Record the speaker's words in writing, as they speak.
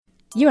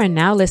You are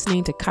now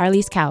listening to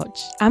Carly's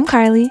Couch. I'm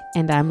Carly.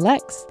 And I'm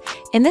Lex.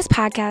 In this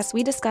podcast,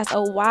 we discuss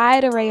a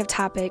wide array of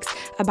topics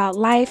about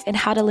life and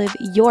how to live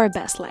your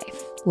best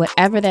life,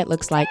 whatever that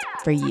looks like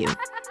for you.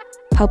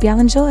 Hope y'all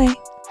enjoy.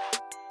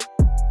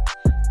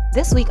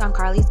 This week on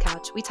Carly's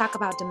Couch, we talk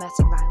about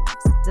domestic violence,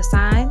 the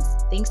signs,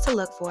 things to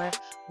look for,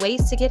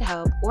 ways to get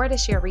help or to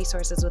share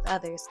resources with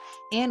others,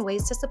 and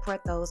ways to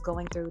support those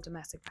going through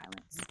domestic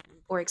violence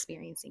or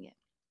experiencing it.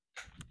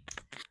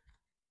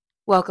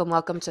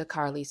 Welcome to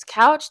Carly's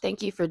Couch.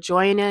 Thank you for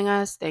joining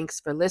us. Thanks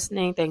for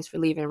listening. Thanks for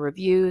leaving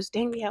reviews.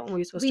 Dang, we have one we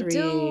were supposed to read.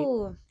 We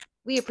do.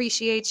 We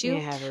appreciate you.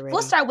 Have it ready.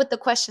 We'll start with the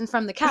question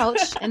from the couch,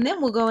 and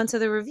then we'll go into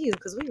the review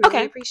because we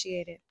really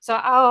appreciate it. So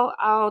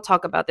I'll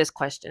talk about this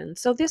question.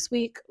 So this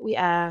week we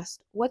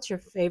asked, what's your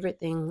favorite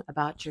thing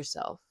about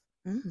yourself?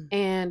 Mm-hmm.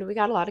 And we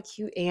got a lot of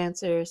cute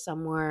answers.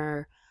 Some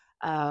were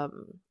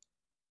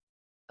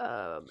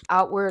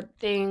outward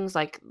things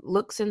like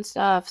looks and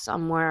stuff.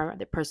 Some were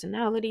their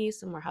personalities.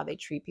 Some were how they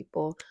treat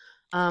people.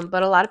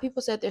 But a lot of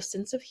people said their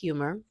sense of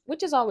humor,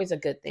 which is always a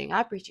good thing. I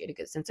appreciate a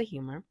good sense of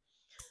humor.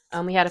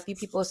 We had a few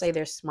people say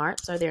their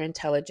smarts or their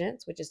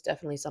intelligence, which is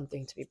definitely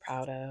something to be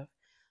proud of.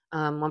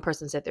 One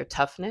person said their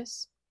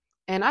toughness,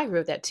 and I agree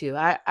with that too.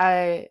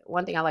 I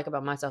one thing I like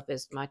about myself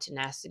is my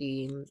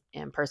tenacity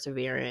and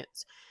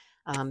perseverance.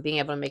 Being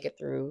able to make it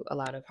through a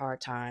lot of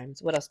hard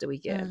times. What else do we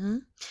get?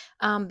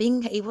 Mm-hmm.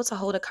 Being able to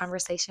hold a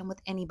conversation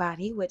with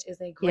anybody, which is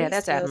a great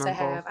skill to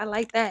have. I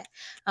like that.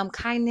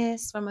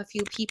 Kindness from a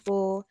few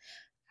people.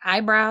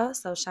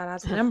 Eyebrows, so shout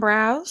out to them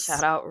brows.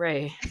 Shout out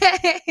Ray.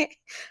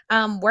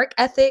 Work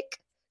ethic,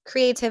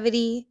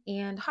 creativity,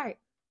 and heart.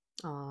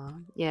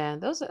 Yeah,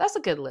 that's a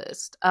good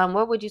list.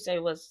 What would you say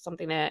was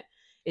something that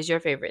is your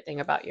favorite thing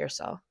about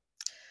yourself?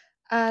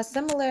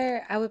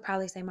 Similar, I would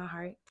probably say my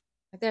heart.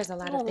 Like, there's a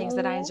lot of things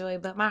that I enjoy,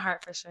 but my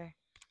heart for sure.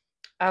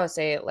 I would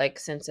say like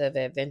sense of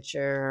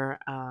adventure,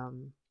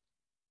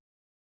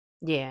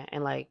 yeah,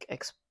 and like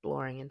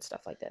exploring and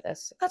stuff like that.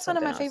 That's one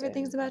of my favorite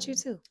things about you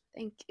too.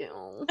 Thank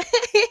you.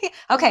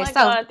 Okay,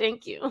 God,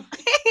 thank you.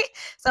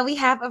 So we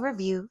have a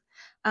review,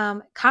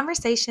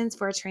 Conversations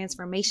for a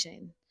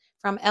Transformation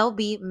from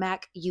LB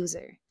Mac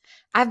User.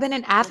 I've been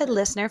an avid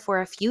listener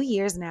for a few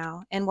years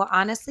now and will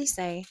honestly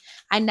say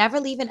I never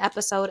leave an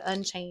episode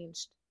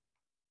unchanged.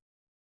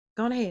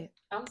 Go on ahead.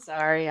 I'm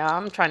sorry, y'all.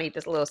 I'm trying to eat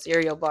this little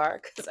cereal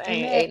bar because I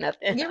ain't ate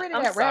nothing. Get rid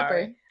of that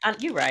wrapper.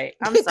 You're right.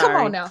 I'm sorry. Come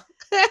on now.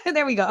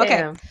 There we go. Okay.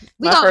 Damn.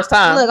 First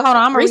time. Look, hold on.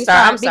 I'm going to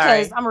restart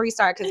because I'm going to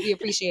restart because we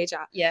appreciate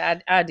y'all. Yeah,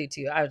 I do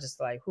too. I was just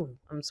like,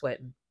 I'm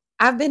sweating.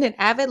 I've been an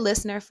avid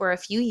listener for a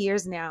few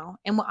years now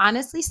and will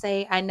honestly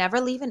say I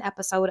never leave an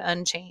episode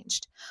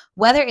unchanged.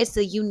 Whether it's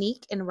the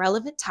unique and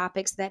relevant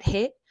topics that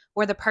hit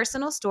or the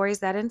personal stories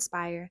that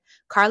inspire,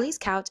 Carly's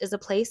Couch is a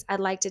place I'd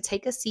like to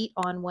take a seat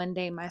on one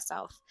day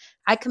myself.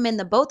 I commend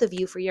the both of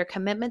you for your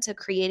commitment to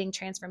creating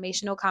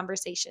transformational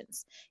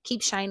conversations.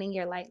 Keep shining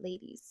your light,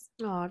 ladies.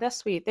 Oh, that's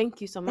sweet.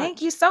 Thank you so much.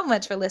 Thank you so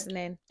much for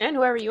listening. And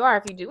whoever you are,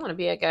 if you do want to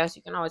be a guest,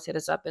 you can always hit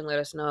us up and let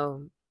us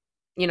know,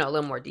 a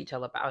little more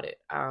detail about it.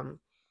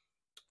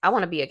 I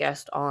want to be a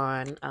guest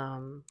on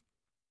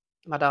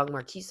my dog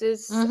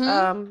Marquise's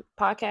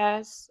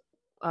podcast.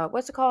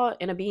 What's it called?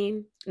 In a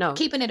Bean? No.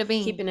 Keeping It a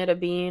Bean. Keeping It a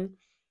Bean.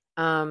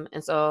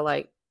 And so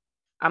like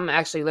I'm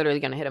actually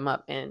literally gonna hit him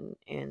up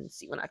and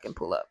see when I can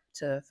pull up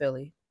to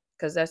Philly.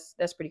 Because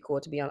that's pretty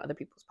cool to be on other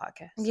people's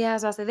podcasts. Yeah,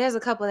 as I said, there's a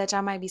couple that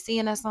y'all might be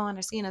seeing us on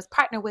or seeing us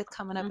partner with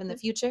coming up in the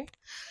future.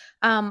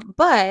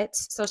 But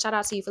so shout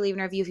out to you for leaving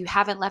a review. If you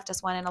haven't left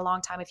us one in a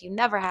long time, if you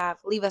never have,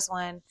 leave us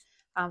one.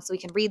 So we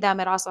can read them.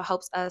 It also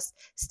helps us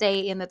stay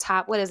in the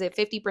top,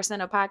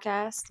 50% of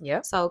podcasts?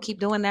 Yeah. So keep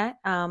doing that.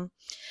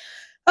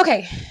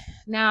 Okay,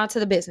 now to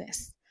the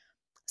business.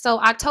 So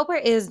October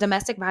is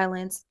Domestic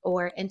Violence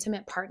or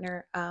Intimate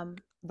Partner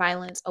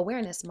Violence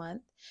Awareness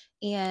Month.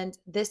 And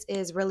this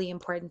is really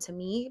important to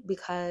me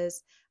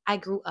because I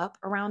grew up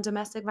around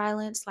domestic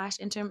violence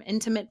 /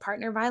 intimate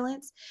partner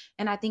violence.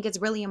 And I think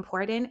it's really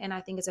important. And I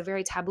think it's a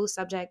very taboo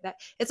subject that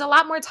it's a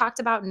lot more talked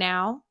about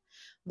now.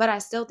 But I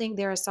still think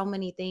there are so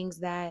many things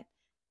that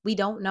we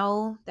don't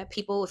know that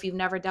people, if you've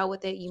never dealt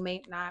with it, you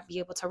may not be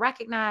able to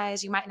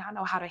recognize. You might not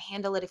know how to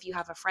handle it if you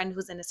have a friend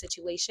who's in a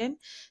situation.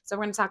 So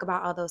we're going to talk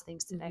about all those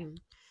things today. Mm-hmm.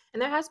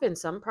 And there has been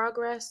some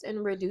progress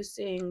in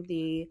reducing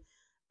the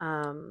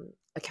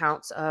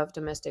accounts of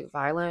domestic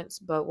violence,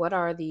 but what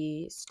are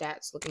the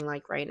stats looking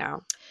like right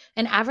now?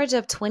 An average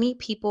of 20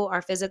 people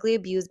are physically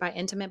abused by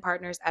intimate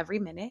partners every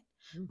minute.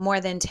 More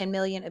than 10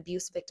 million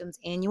abuse victims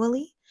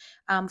annually.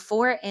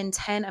 4 in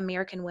 10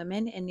 American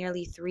women and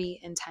nearly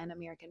 3 in 10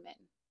 American men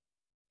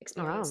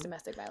experience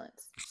domestic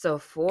violence. So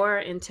 4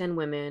 in 10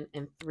 women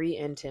and 3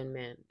 in 10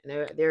 men.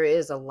 There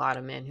is a lot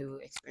of men who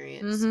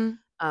experience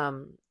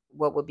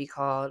what would be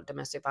called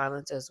domestic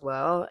violence as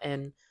well.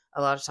 And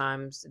a lot of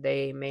times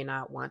they may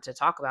not want to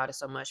talk about it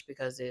so much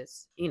because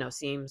it's,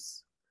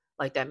 seems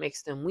like that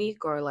makes them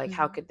weak or like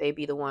how could they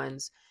be the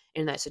ones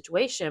in that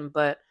situation?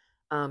 But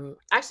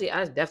actually,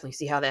 I definitely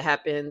see how that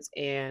happens,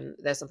 and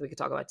that's something we could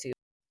talk about too.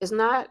 It's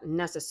not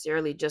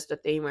necessarily just a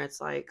thing where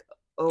it's like,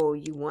 oh,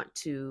 you want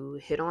to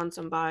hit on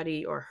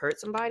somebody or hurt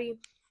somebody.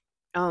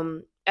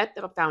 At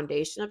the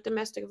foundation of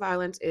domestic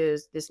violence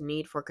is this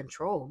need for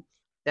control.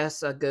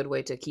 That's a good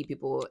way to keep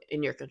people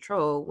in your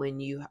control when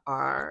you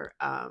are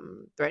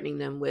threatening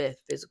them with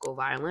physical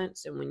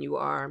violence and when you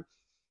are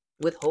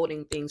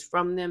withholding things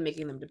from them,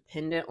 making them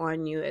dependent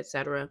on you,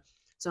 etc.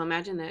 So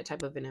imagine that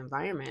type of an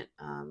environment.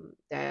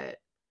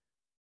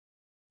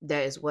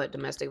 That is what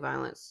domestic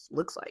violence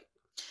looks like.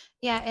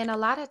 Yeah, and a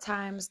lot of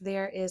times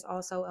there is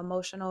also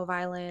emotional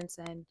violence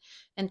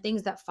and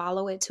things that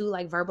follow it too,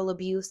 like verbal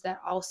abuse that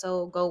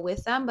also go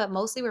with them. But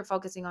mostly we're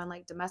focusing on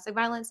like domestic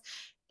violence.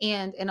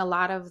 And in a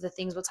lot of the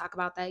things we'll talk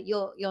about that,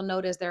 you'll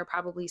notice there are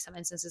probably some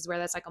instances where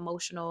that's like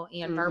emotional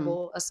and Hmm.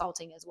 verbal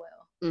assaulting as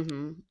well.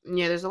 Hmm.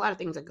 Yeah, there's a lot of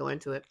things that go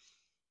into it.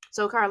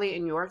 So, Carly,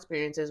 in your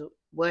experiences,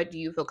 what do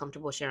you feel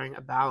comfortable sharing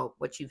about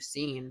what you've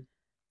seen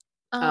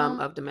Um,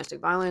 of domestic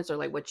violence, or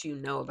like what you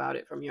know about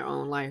it from your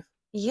own life?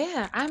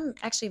 yeah, I'm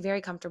actually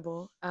very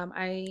comfortable.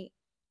 I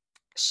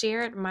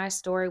shared my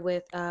story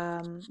with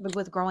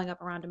growing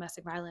up around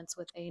domestic violence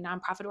with a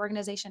nonprofit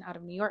organization out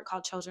of New York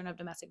called Children of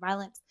Domestic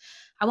Violence.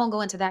 I won't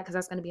go into that because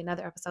that's going to be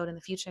another episode in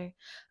the future.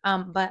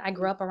 But I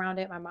grew up around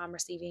it. My mom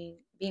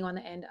being on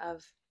the end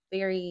of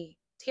very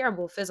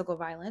terrible physical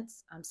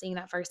violence. Seeing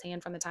that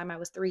firsthand from the time I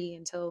was 3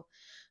 until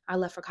I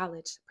left for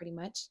college, pretty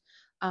much.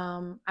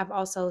 I've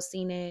also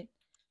seen it.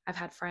 I've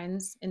had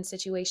friends in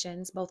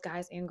situations, both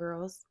guys and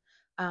girls.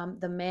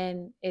 The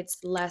men,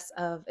 it's less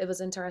of, it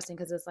was interesting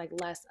because it's like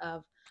less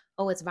of,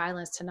 oh, it's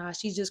violence to nah,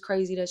 she's just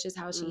crazy, that's just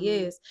how she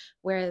Hmm. is.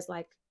 Whereas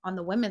like on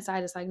the women's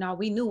side, it's like, no,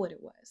 we knew what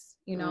it was,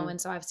 you know. Mm.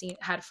 And so I've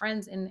had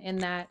friends in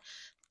that.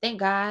 Thank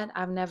God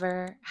I've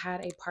never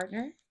had a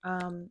partner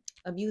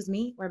abuse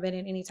me or been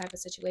in any type of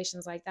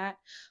situations like that.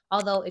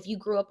 Although if you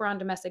grew up around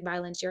domestic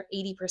violence, you're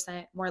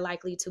 80% more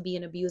likely to be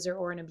an abuser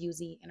or an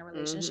abusee in a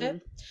relationship,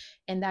 Mhm.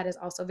 and that is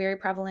also very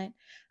prevalent.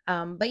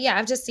 But yeah,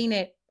 I've just seen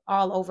it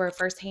all over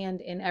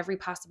firsthand in every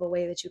possible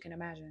way that you can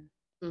imagine.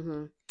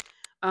 Mhm.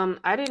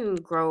 I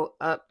didn't grow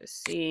up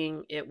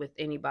seeing it with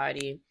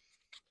anybody.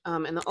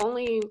 And the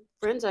only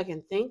friends I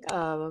can think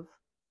of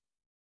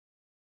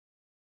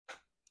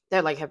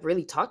that like have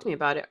really talked to me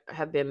about it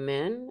have been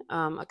men.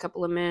 A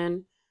couple of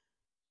men,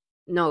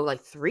 no,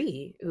 like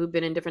three who've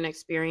been in different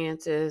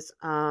experiences.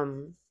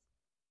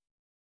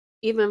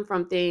 Even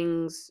from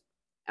things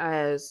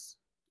as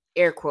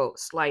air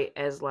quotes slight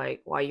as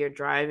like while you're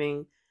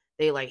driving,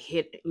 they like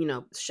hit,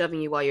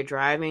 shoving you while you're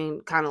driving,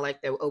 kind of like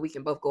that. Oh, we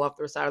can both go off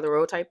the side of the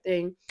road type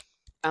thing.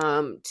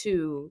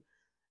 To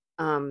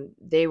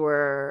they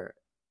were,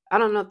 I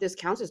don't know if this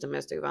counts as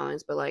domestic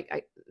violence, but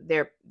like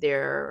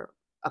they're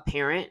a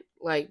parent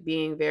like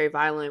being very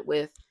violent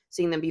with,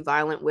 seeing them be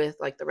violent with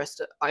like the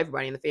rest of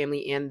everybody in the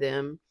family and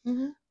them.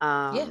 Hmm.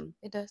 Yeah, um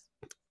it does.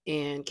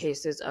 in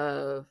cases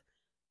of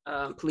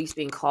police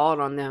being called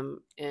on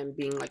them and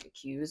being like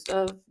accused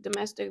of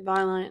domestic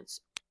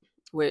violence,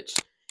 which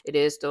it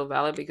is still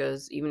valid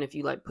because even if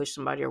you like push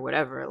somebody or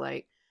whatever,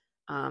 like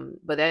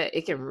but that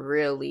it can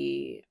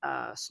really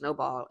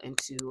snowball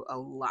into a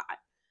lot.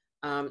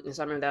 And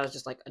so I remember that was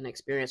just like an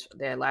experience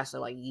that lasted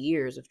like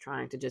years of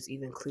trying to just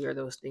even clear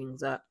those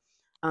things up.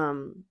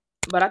 um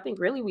but I think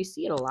really we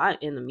see it a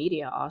lot in the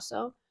media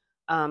also.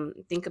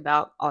 Think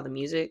about all the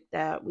music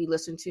that we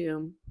listen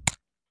to,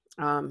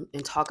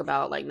 and talk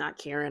about like not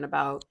caring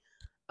about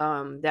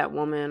that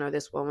woman or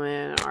this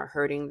woman or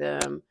hurting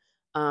them.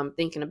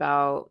 Thinking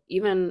about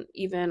even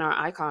our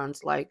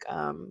icons like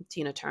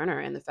Tina Turner,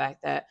 and the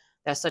fact that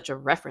that's such a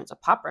reference, a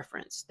pop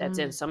reference that's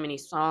in Mm. so many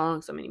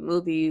songs, so many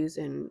movies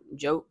and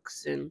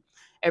jokes and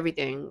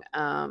everything.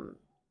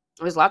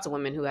 There's lots of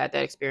women who had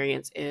that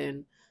experience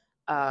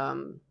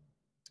um,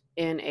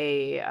 in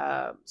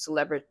a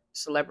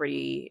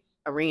celebrity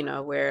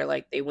arena where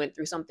like they went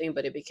through something,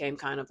 but it became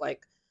kind of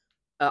like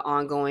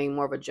ongoing,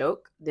 more of a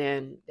joke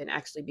than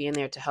actually being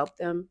there to help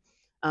them.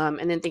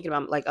 And then thinking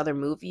about like other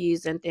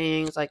movies and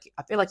things, like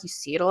I feel like you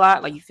see it a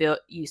lot. Like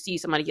you see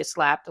somebody get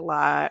slapped a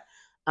lot.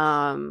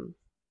 Um,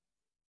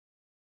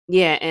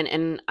 yeah,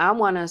 and I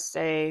want to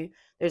say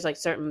there's like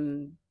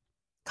certain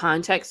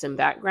contexts and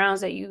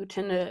backgrounds that you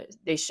tend to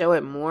they show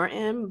it more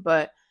in,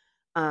 but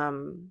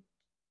um,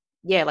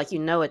 yeah, like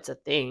it's a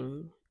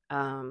thing.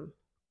 Um,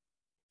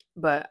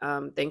 but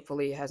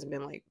thankfully it hasn't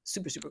been like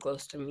super super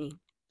close to me.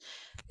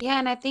 Yeah,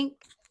 and I think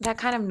that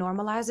kind of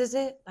normalizes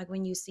it, like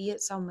when you see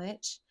it so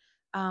much.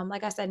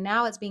 Like I said,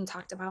 now it's being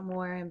talked about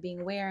more and being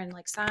aware and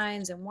like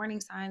signs and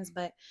warning signs.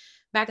 But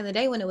back in the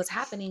day when it was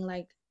happening,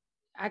 like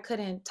I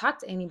couldn't talk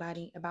to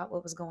anybody about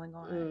what was going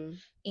on. Mm,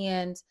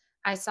 And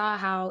I saw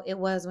how it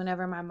was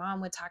whenever my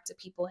mom would talk to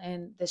people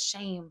and the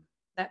shame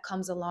that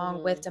comes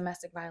along with mm,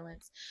 domestic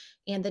violence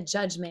and the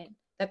judgment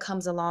that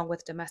comes along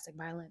with domestic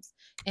violence.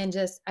 And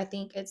just, I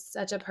think it's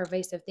such a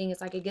pervasive thing.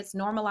 It's like it gets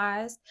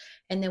normalized,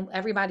 and then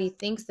everybody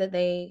thinks that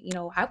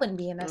I wouldn't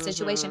be in that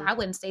situation. mm-hmm, I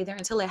wouldn't stay there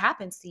until it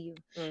happens to you.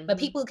 But mm-hmm.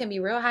 people can be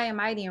real high and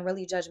mighty and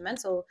really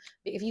judgmental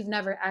if you've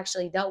never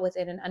actually dealt with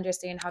it and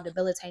understand how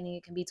debilitating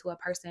it can be to a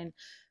person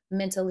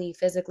mentally,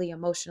 physically,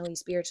 emotionally,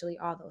 spiritually,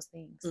 all those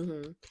things.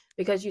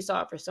 Because you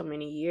saw it for so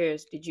many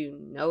years, did you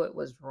know it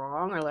was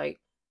wrong, or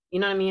like, you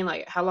know what I mean?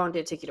 Like, how long did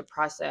it take you to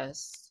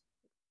process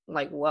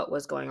like what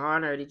was going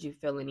on, or did you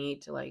feel the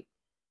need to like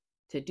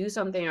to do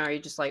something, or are you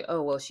just like,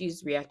 oh well,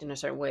 she's reacting a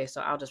certain way, so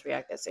I'll just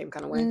react that same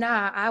kind of way?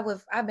 Nah,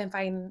 I've been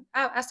fighting.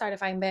 I started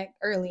fighting back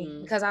early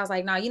Mm, because I was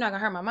like, nah, you're not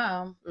gonna hurt my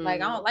mom.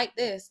 Like, I mm, don't like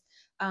this.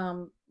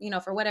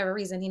 For whatever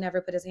reason, he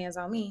never put his hands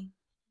on me.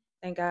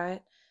 Thank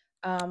God.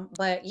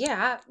 But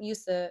yeah, I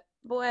used to,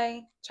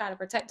 boy, try to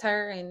protect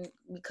her and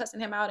be cussing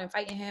him out and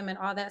fighting him and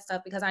all that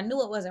stuff because I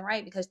knew it wasn't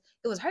right because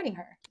it was hurting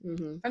her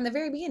hmm. from the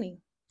very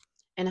beginning.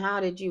 And how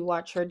did you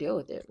watch her deal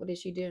with it? What did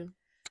she do?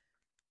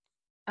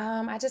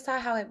 I just saw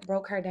how it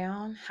broke her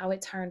down, how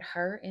it turned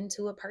her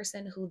into a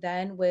person who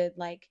then would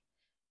like,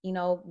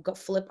 go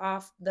flip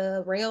off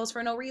the rails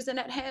for no reason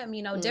at him,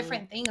 Mm.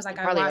 different things. Like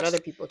And I probably at other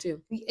watched, people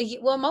too.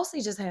 well,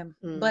 mostly just him,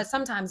 Mm, but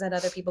sometimes at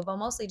other people, but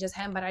mostly just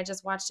him. But I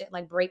just watched it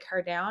like break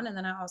her down. And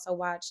then I also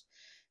watched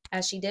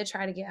as she did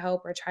try to get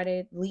help or try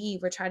to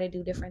leave or try to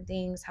do different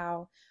things,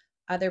 how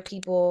other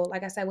people,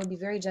 like I said, would be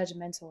very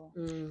judgmental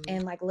mm,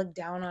 and like look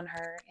down on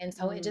her. And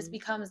so it just mm,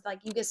 becomes like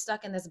you get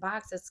stuck in this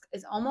box.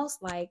 It's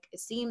almost like it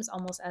seems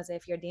almost as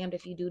if you're damned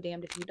if you do,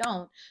 damned if you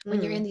don't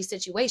when you're in mm, these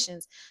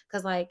situations.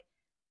 Cause like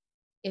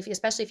if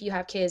especially if you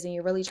have kids and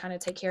you're really trying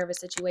to take care of a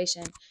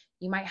situation,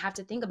 you might have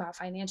to think about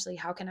financially,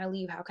 how can I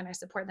leave, how can I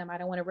support them, I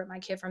don't want to rip my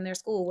kid from their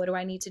school, what do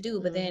I need to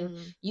do? But then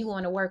mhm. you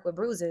going to work with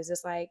bruises,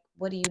 it's like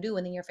what do you do?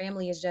 And then your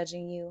family is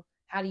judging you.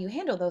 How do you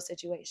handle those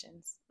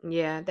situations?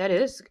 Yeah, that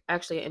is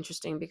actually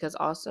interesting because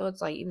also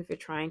it's like even if you're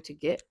trying to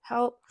get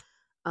help,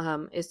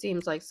 it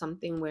seems like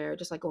something where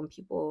just like when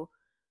people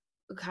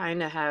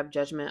kind of have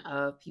judgment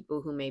of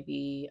people who may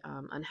be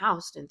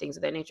unhoused and things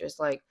of that nature, it's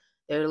like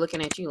they're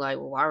looking at you like,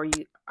 well, why were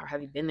you, or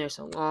have you been there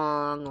so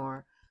long,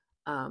 or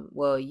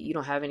well, you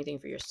don't have anything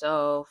for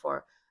yourself,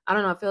 or I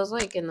don't know. It feels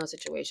like in those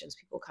situations,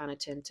 people kind of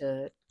tend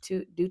to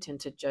tend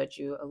to judge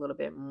you a little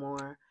bit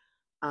more.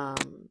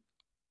 Um,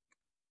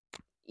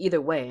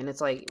 Either way, and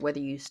it's like whether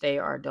you stay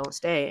or don't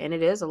stay, and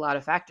it is a lot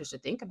of factors to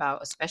think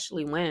about,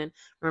 especially when,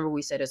 remember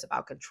we said it's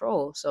about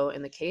control. So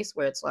in the case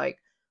where it's like,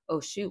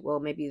 oh shoot, well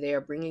maybe they are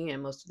bringing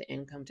in most of the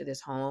income to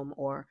this home,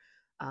 or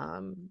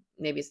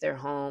maybe it's their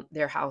home,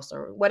 their house,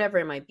 or whatever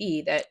it might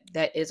be,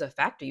 that is a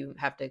factor you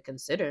have to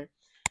consider,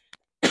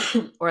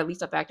 or at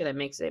least a factor that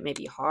makes it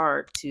maybe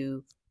hard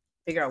to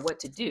figure out what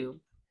to do.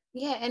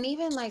 Yeah, and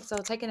even like so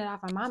taking it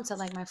off my mom to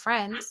like my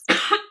friends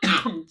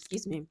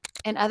Excuse me.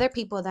 and other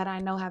people that I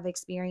know have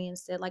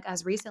experienced it like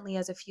as recently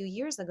as a few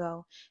years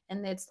ago.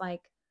 And it's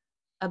like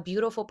a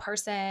beautiful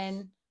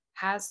person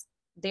has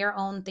their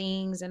own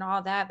things and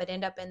all that, but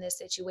end up in this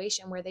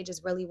situation where they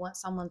just really want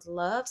someone's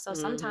love. So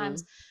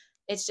sometimes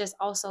Hmm. it's just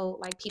also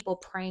like people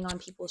preying on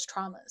people's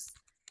traumas.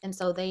 And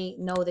so they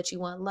know that you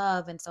want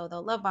love. And so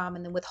they'll love bomb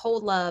and then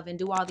withhold love and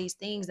do all these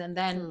things. And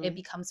then it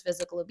becomes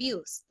physical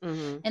abuse.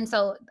 Hmm. And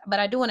so, but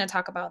I do want to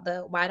talk about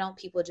the why don't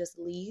people just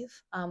leave?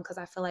 Because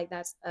I feel like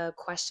that's a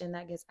question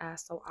that gets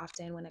asked so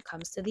often when it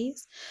comes to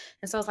these.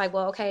 And so it's like,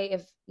 well, okay,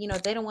 if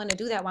they don't want to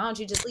do that, why don't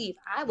you just leave?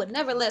 I would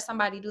never let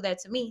somebody do that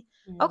to me.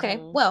 Okay,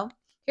 Hmm. well,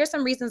 here's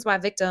some reasons why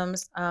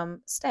victims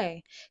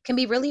stay. Can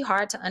be really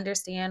hard to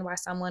understand why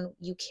someone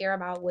you care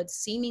about would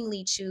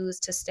seemingly choose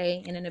to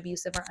stay in an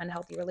abusive or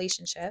unhealthy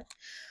relationship.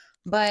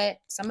 But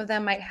some of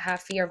them might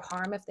have fear of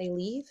harm if they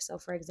leave. So,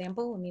 for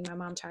example, when me and my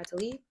mom tried to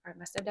leave, all right,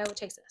 my stepdad would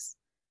chase us.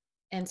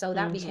 And so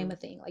that became Hmm. a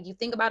thing. Like you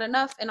think about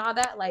enough and all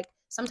that, like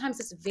sometimes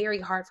it's very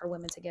hard for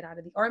women to get out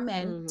of the or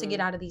men to get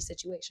Hmm. out of these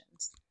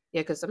situations.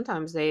 Yeah, because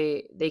sometimes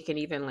they can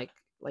even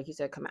like you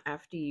said, come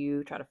after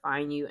you, try to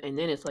find you, and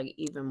then it's like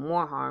even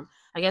more harm.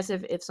 I guess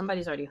if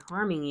somebody's already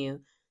harming you,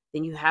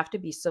 then you have to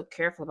be so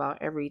careful about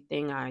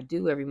everything I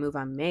do, every move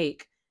I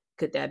make.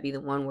 Could that be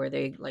the one where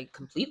they like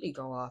completely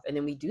go off? And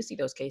then we do see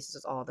those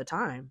cases all the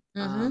time,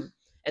 Mm-hmm.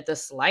 at the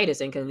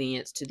slightest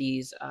inconvenience to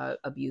these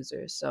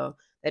abusers. So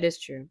that is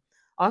true.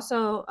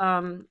 Also,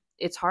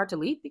 it's hard to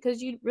leave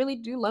because you really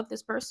do love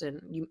this person.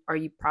 You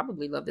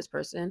probably love this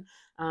person,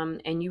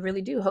 and you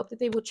really do hope that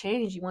they will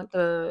change. You want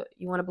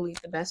to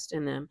believe the best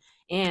in them,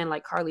 and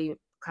like Carly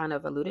kind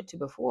of alluded to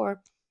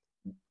before,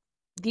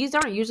 these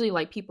aren't usually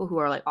like people who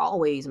are like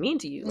always mean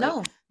to you. Like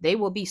No. they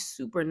will be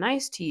super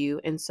nice to you,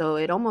 and so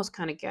it almost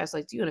kind of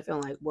gaslights you into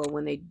feeling like, well,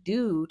 when they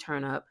do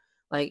turn up,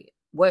 like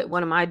what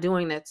am I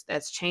doing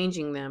that's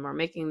changing them or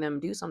making them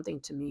do something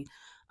to me?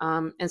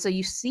 And so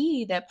you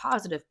see that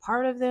positive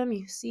part of them,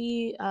 you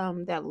see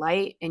that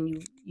light, and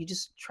you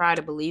just try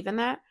to believe in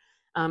that,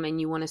 and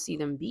you want to see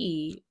them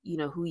be,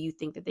 who you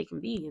think that they can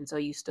be, and so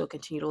you still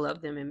continue to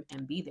love them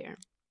and be there.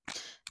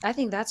 I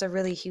think that's a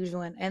really huge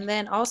one. And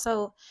then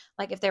also,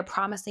 like if they're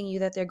promising you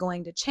that they're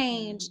going to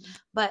change, Mhm.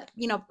 but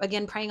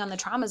again, preying on the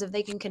traumas, if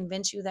they can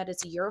convince you that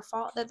it's your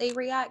fault that they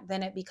react,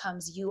 then it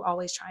becomes you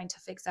always trying to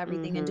fix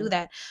everything and do Mhm.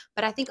 that.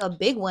 But I think a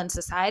big one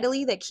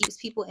societally that keeps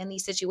people in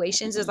these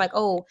situations is like,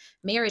 oh,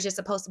 marriage is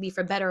supposed to be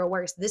for better or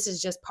worse. This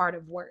is just part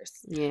of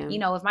worse. Yeah.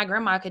 If my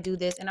grandma could do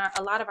this, and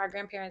a lot of our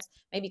grandparents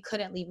maybe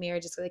couldn't leave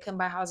marriages because they couldn't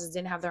buy houses,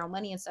 didn't have their own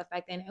money and stuff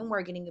back then, and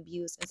were getting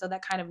abused. And so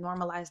that kind of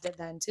normalized it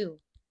then too.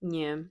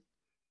 Yeah.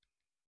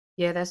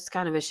 Yeah, that's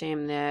kind of a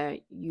shame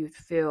that you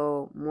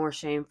feel more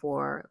shame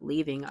for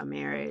leaving a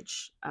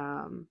marriage,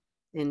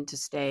 than to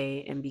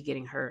stay and be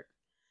getting hurt.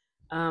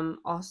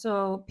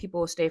 Also,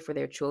 people stay for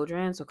their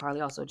children. So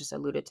Carly also just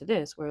alluded to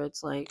this, where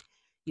it's like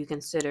you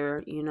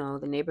consider,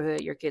 the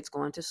neighborhood your kids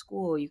going to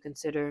school. You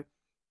consider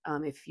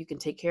if you can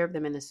take care of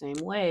them in the same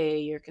way.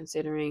 You're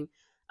considering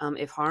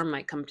if harm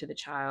might come to the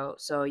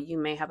child. So you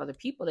may have other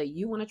people that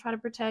you want to try to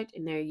protect,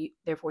 and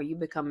therefore you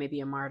become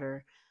maybe a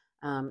martyr.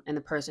 And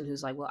the person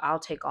who's like, well, I'll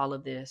take all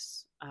of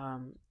this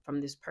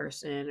from this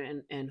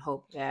person and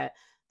hope that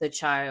the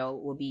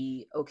child will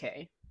be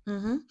okay.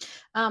 hmm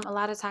A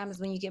lot of times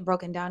when you get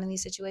broken down in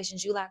these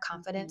situations, you lack Hmm.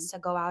 confidence to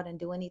go out and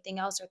do anything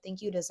else or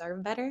think you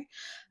deserve better.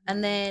 And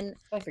Yeah. then,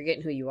 It's like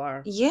forgetting who you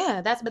are.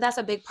 yeah, that's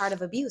a big part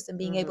of abuse and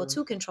being able Mhm.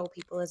 to control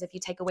people is if you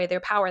take away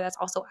their power, that's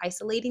also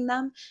isolating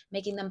them,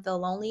 making them feel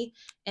lonely.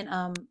 And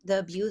the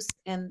abuse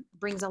and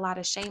brings a lot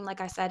of shame,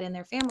 like I said, in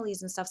their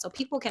families and stuff. So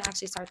people can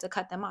actually start to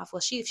cut them off.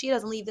 Well, if she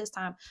doesn't leave this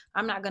time,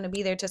 I'm not going to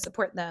be there to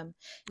support them.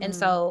 And Mm.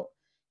 so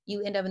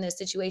you end up in this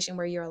situation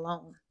where you're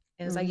alone.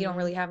 And it's like you don't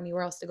really Mhm. have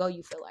anywhere else to go,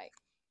 you feel like.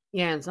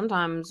 Yeah, and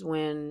sometimes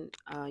when,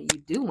 you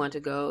do want to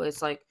go,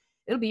 it's like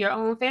it'll be your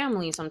own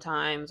family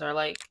sometimes, or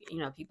like,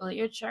 people at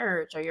your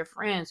church or your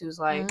friends who's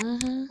like,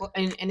 Mhm. well,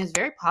 and it's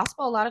very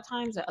possible a lot of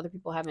times that other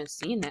people haven't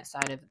seen that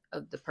side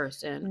of the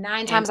person 9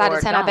 and times out of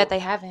or 10, I bet don't. they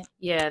haven't.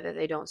 Yeah, that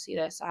they don't see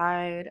that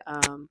side.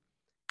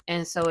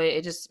 And so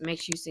it just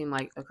makes you seem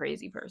like a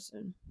crazy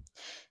person.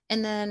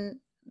 And then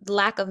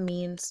lack of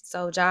means,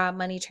 so job,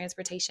 money,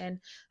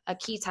 transportation. A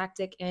key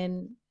tactic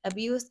in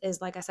abuse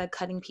is, like I said,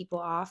 cutting people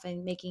off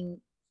and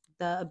making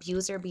the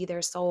abuser be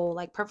their sole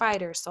like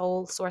provider,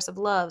 sole source of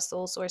love,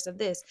 sole source of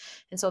this.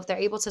 And so if they're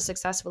able to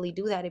successfully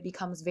do that, it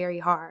becomes very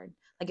hard.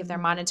 Like if they're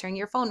Mhm. monitoring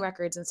your phone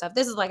records and stuff.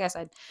 This is, like I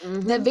said, the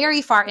Mhm.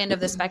 very far end of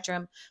the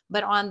spectrum.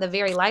 But on the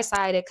very light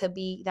side, it could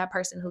be that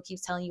person who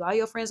keeps telling you all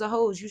your friends are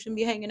hoes, you shouldn't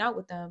be hanging out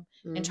with them,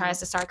 and tries Mhm.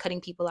 to start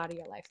cutting people out of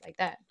your life like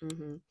that.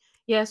 Hmm.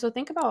 Yeah, so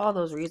think about all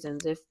those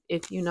reasons.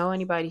 If you know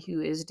anybody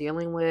who is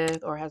dealing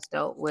with or has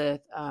dealt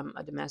with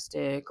a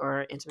domestic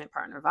or intimate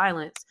partner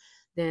violence,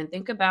 then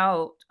think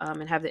about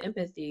and have the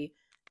empathy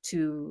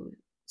to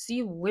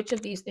see which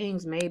of these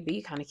things may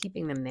be kind of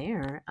keeping them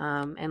there,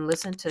 and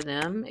listen to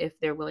them if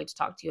they're willing to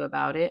talk to you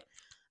about it.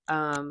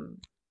 Um,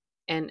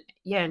 and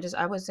yeah, and just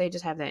I would say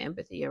just have that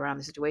empathy around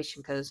the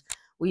situation because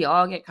we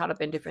all get caught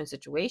up in different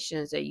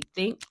situations that you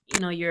think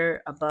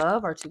you're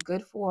above or too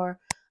good for,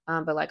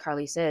 but like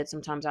Carly said,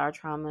 sometimes our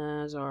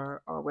traumas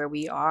or where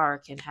we are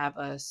can have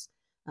us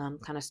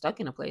kind of stuck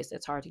in a place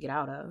that's hard to get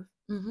out of.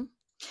 Mhm.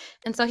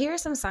 And so here are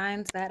some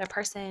signs that a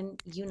person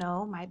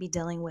might be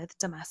dealing with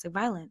domestic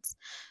violence.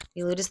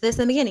 We alluded to this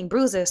in the beginning: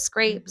 bruises,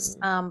 scrapes,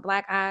 Hmm.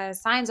 black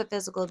eyes, signs of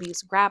physical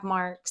abuse, grab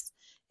marks,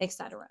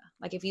 etc.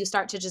 Like if you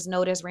start to just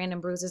notice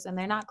random bruises and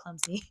they're not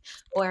clumsy,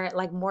 or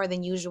like more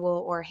than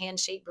usual, or hand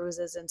shaped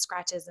bruises and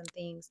scratches and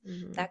things,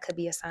 Hmm. that could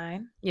be a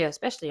sign. Yeah,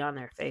 especially on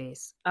their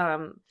face.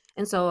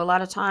 And so a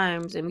lot of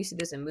times, and we see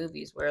this in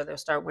movies where they'll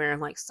start wearing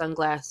like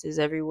sunglasses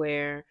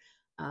everywhere,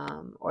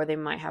 or they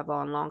might have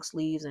on long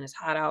sleeves and it's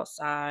hot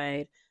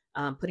outside,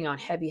 putting on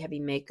heavy, heavy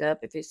makeup.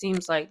 If it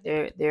seems like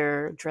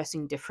they're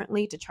dressing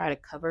differently to try to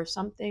cover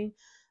something,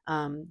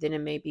 then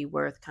it may be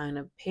worth kind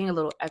of paying a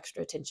little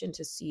extra attention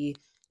to see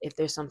if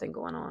there's something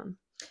going on.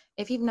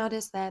 If you've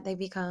noticed that they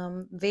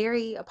become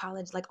very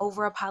like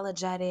over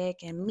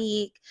apologetic and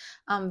meek,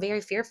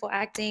 very fearful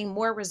acting,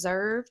 more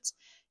reserved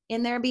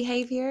in their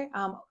behavior,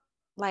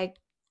 like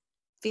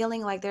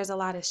feeling like there's a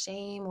lot of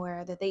shame,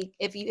 or that they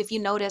if you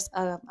notice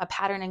a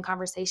pattern in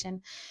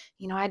conversation,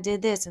 I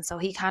did this and so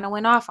he kind of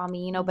went off on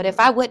me, but if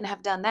I Hmm. wouldn't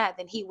have done that,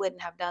 then he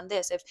wouldn't have done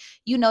this. If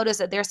you notice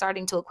that they're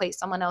starting to equate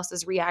someone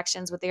else's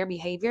reactions with their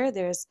behavior,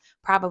 there's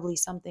probably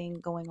something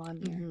going on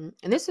there.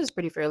 And this is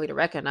pretty fairly to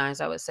recognize,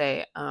 I would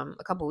say.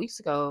 A couple weeks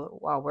ago,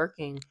 while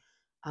working,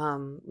 we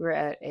were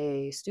at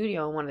a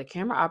studio, and one of the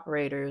camera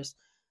operators,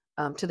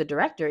 to the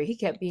director, he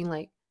kept being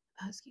like,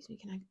 "Excuse me,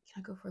 can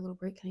I go for a little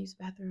break? Can I use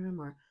the bathroom?"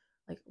 Or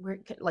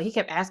like, like he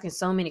kept asking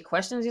so many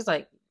questions. He's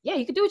like, "Yeah,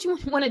 you can do what you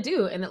want to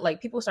do," and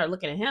like people started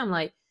looking at him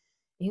like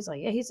he's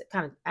like, "Yeah, he's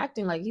kind of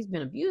acting like he's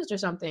been abused or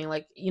something."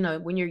 Like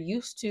when you're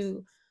used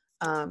to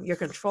your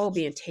control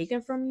being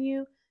taken from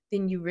you,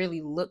 then you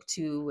really look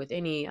to with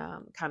any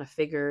kind of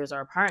figures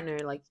or a partner,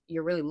 like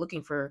you're really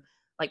looking for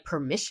like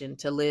permission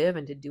to live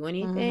and to do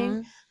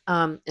anything.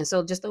 Mm-hmm. And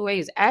so just the way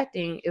he's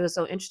acting, it was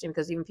so interesting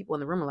because even people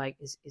in the room were like,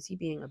 is he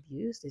being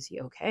abused? Is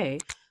he okay?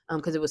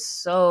 Because it was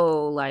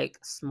so like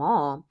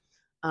small.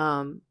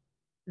 Um,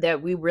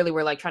 that we really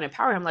were like trying to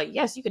empower him, like,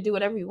 yes, you could do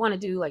whatever you want to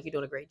do, like you're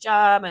doing a great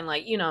job, and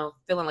like,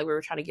 feeling like we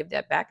were trying to give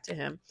that back to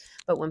him.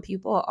 But when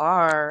people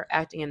are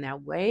acting in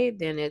that way,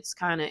 then it's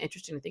kind of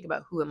interesting to think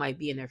about who it might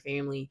be in their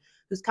family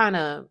who's kind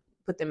of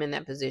put them in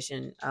that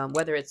position,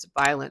 whether it's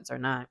violence or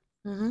not.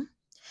 Hmm.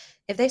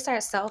 If they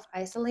start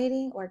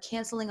self-isolating or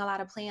canceling a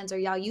lot of plans, or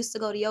y'all used to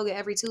go to yoga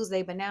every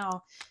Tuesday, but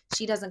now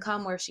she doesn't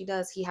come, where she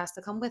does, he has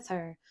to come with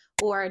her,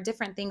 or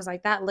different things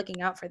like that,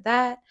 looking out for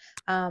that.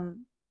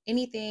 um,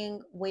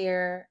 Anything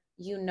where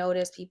you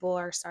notice people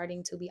are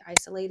starting to be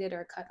isolated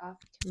or cut off,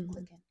 keeps Hmm.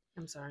 clicking.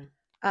 I'm sorry.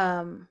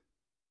 um,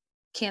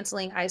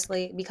 Canceling,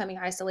 isolate, becoming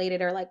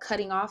isolated, or like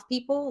cutting off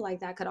people, like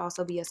that could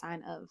also be a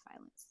sign of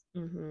violence.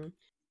 Hmm.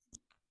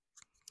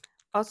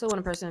 Also, when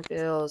a person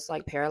feels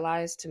like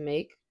paralyzed to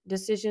make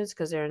decisions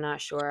because they're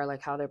not sure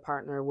like how their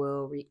partner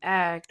will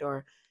react,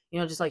 or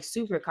just like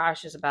super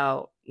cautious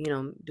about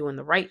doing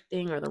the right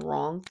thing or the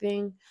wrong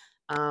thing,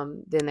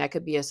 then that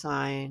could be a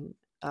sign,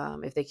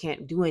 if they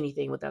can't do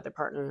anything without their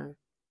partner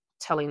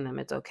telling them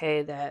it's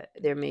okay, that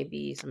there may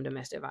be some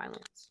domestic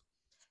violence.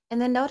 And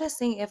then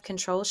noticing if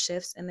control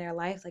shifts in their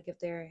life, like if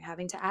they're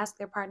having to ask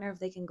their partner if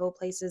they can go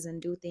places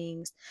and do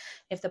things,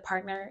 if the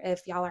partner,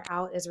 if y'all are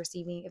out, is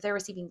receiving, if they're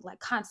receiving like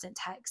constant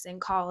texts and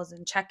calls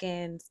and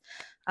check-ins,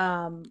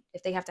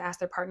 if they have to ask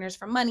their partners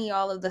for money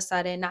all of a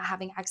sudden, not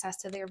having access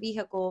to their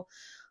vehicle,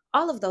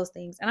 all of those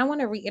things. And I want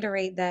to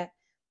reiterate that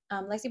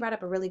Lexi brought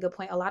up a really good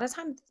point. A lot of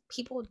times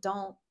people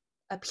don't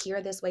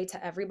appear this way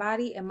to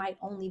everybody. It might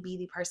only be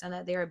the person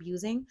that they're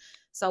abusing.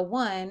 So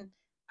one,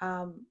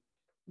 um,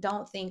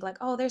 don't think like,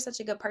 oh, they're such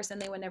a good person,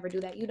 they would never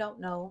do that. You don't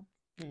know.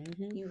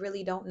 Hmm. You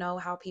really don't know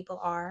how people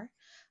are.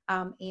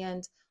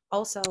 And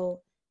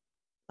also,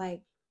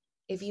 like,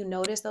 if you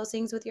notice those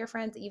things with your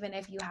friends, even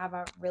if you have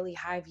a really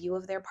high view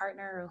of their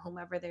partner or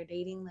whomever they're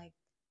dating, like,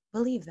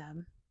 believe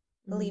them.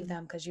 Believe Hmm.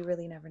 them, because you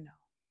really never know.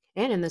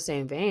 And in the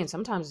same vein,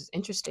 sometimes it's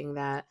interesting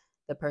that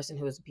the person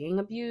who is being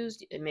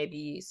abused, it may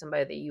be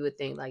somebody that you would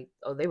think like,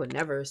 oh, they would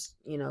never,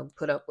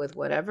 put up with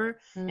whatever.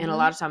 And a Mm-hmm.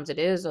 lot of times it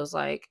is those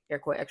like air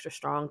quote extra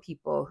strong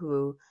people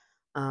who,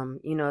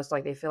 it's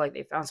like they feel like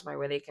they found somebody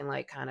where they can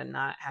like kind of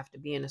not have to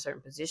be in a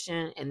certain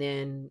position, and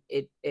then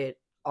it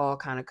all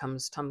kind of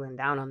comes tumbling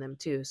down on them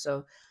too.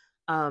 So,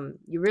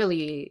 you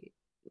really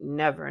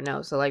never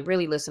know. So like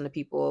really listen to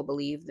people,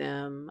 believe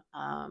them,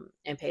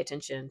 and pay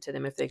attention to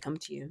them if they come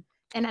to you.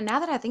 And now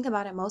that I think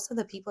about it, most of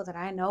the people that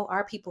I know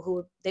are people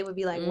who they would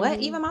be like, "What?"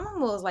 Hmm. Even my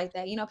mom was like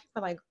that. People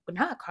are like, well,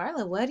 "Not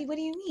Carla. What do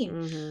you mean?"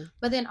 Mhm.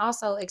 But then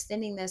also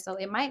extending this, so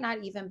it might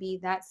not even be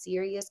that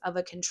serious of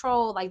a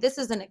control. Like, this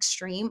is an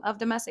extreme of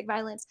domestic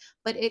violence,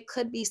 but it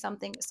could be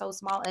something so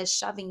small as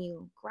shoving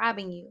you,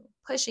 grabbing you,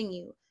 pushing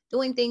you,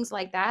 doing things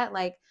like that.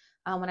 Like,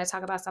 when I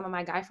talk about some of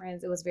my guy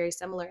friends, it was very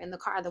similar. In the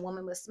car, the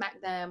woman would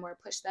smack them or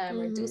push them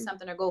or do Mhm.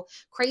 something or go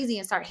crazy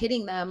and start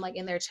hitting them like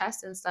in their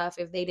chest and stuff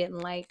if they didn't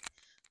like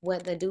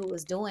what the dude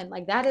was doing.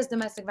 Like, that is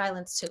domestic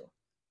violence too.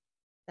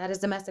 That is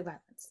domestic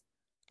violence.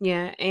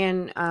 Yeah,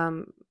 and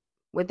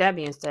with that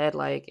being said,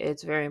 like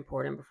it's very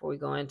important before we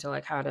go into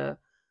like how to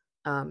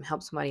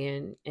help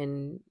somebody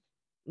in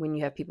when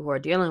you have people who are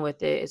dealing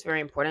with it, it's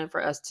very important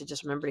for us to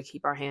just remember to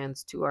keep our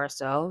hands to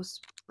ourselves,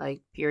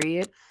 like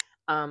period.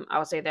 I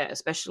would say that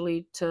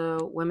especially to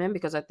women,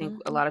 because I think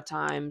a Hmm. lot of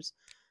times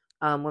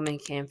women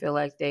can feel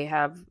like they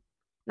have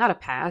not a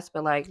past,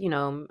 but like,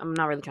 I'm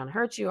not really trying to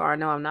hurt you, or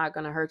no, I'm not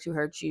gonna hurt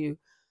you.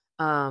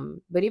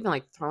 But even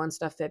like throwing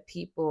stuff at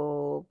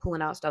people,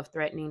 pulling out stuff,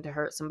 threatening to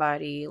hurt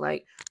somebody,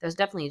 like there's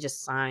definitely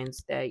just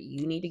signs that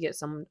you need to get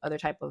some other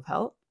type of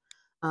help.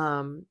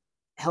 Um,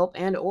 help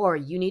and or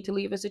you need to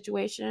leave a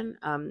situation.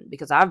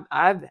 Because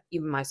I've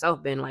even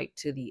myself been like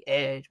to the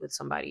edge with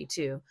somebody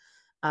too.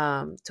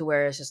 To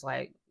where it's just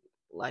like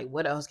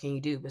what else can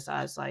you do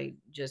besides like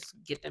just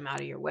get them out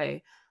of your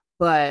way?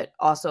 But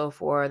also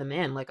for the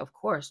men, like of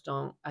course,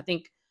 don't I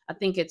think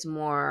it's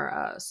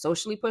more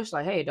socially pushed,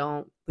 like, hey,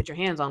 don't put your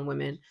hands on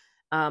women.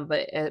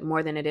 But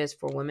more than it is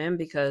for women,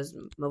 because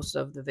most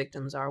of the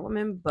victims are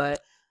women.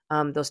 But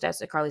those stats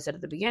that Carly said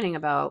at the beginning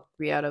about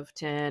 3 out of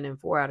 10 and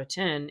 4 out of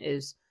 10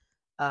 is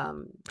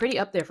pretty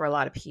up there for a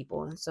lot of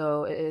people. And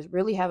so it is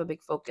really have a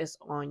big focus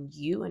on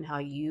you and how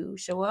you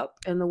show up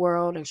in the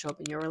world and show up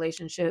in your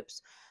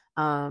relationships,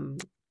 um,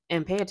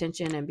 and pay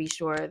attention and be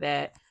sure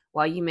that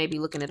while you may be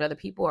looking at other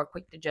people or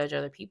quick to judge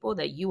other people,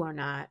 that you are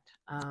not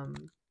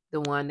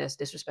the one that's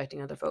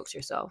disrespecting other folks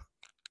yourself.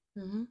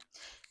 Hmm.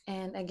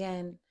 And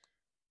again,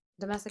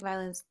 domestic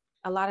violence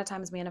a lot of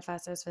times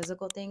manifests as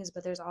physical things,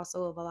 but there's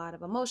also a lot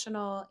of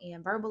emotional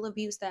and verbal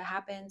abuse that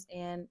happens,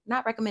 and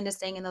not recommended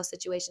staying in those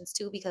situations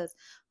too, because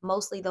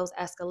mostly those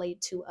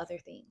escalate to other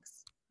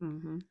things.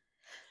 Hmm.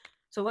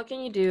 So, what can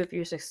you do if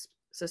you're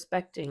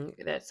suspecting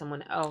that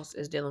someone else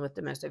is dealing with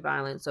domestic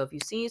violence? So, if you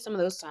see some of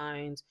those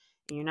signs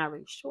and you're not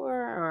really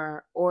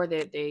sure, or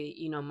that they,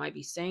 might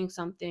be saying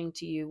something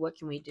to you, what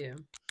can we do?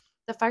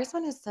 The first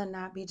one is to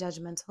not be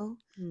judgmental,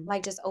 Mm.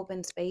 like just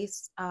open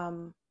space,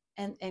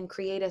 and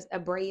create a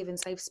brave and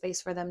safe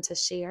space for them to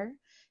share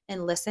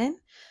and listen.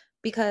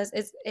 because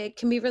it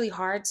can be really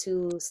hard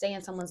to stay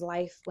in someone's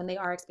life when they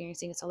are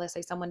experiencing it. So let's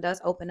say someone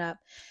does open up,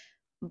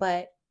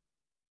 but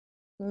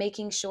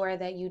making sure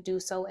that you do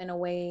so in a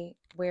way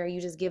where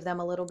you just give them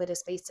a little bit of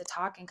space to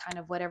talk and kind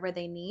of whatever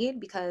they need,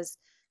 because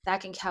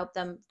that can help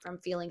them from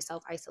feeling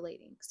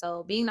self-isolating.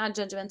 So being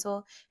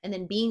non-judgmental and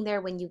then being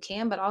there when you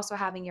can, but also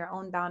having your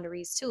own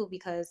boundaries too,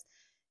 because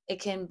it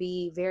can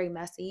be very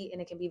messy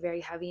and it can be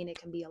very heavy and it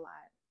can be a lot.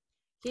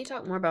 Can you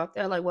talk more about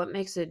that? Like, what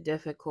makes it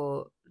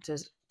difficult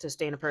to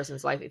stay in a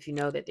person's life if you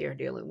know that they're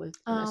dealing with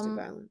domestic Um,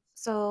 violence?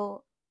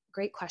 so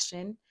great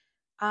question.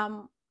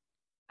 Um,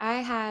 I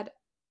had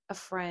a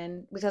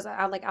friend because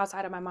I like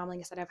outside of my mom, like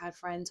I said, I've had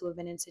friends who have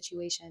been in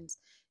situations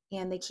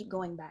and they keep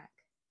going back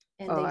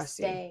and Oh, they I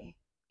see. stay.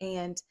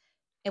 And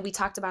we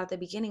talked about at the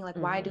beginning, like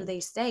why do Mhm. they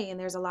stay? And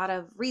there's a lot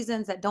of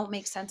reasons that don't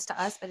make sense to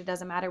us, but it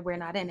doesn't matter. We're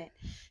not in it.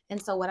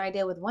 And so what I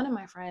did with one of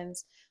my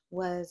friends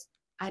was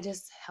I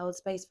just held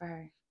space for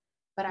her.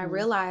 But I Mhm.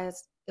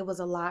 realized it was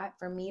a lot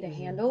for me to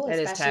handle, That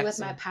is especially with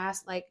my taxing.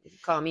 past, like You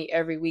call me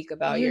every week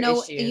about your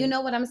you issue.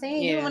 know what I'm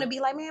saying? You don't want Yeah. to be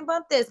like, man,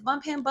 bump this,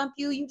 bump him, bump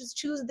you just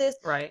choose this.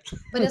 Right.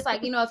 But it's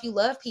like, if you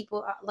love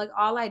people, like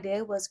all I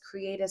did was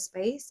create a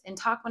space and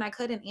talk when I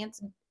couldn't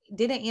answer,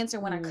 didn't answer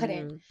when I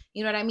couldn't. Mhm.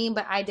 You know what I mean?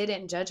 But I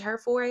didn't judge her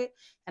for it.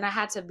 And I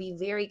had to be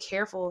very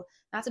careful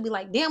not to be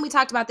like, damn, we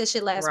talked about this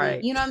shit last week.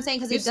 Right. You know what I'm saying?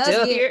 Because You it does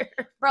still get, here?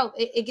 bro,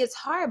 it gets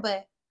hard.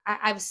 But Yeah,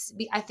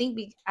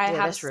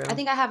 that's I real.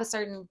 think I have a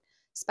certain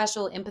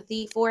special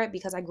empathy for it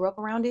because I grew up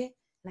around it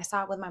and I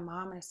saw it with my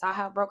mom and I saw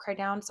how it broke her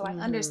down. So I Mhm.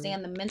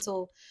 understand the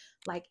mental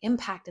like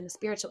impact and the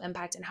spiritual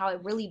impact and how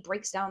it really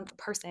breaks down a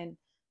person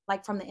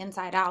like from the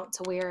inside out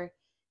to where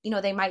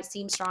they might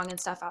seem strong and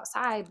stuff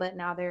outside, but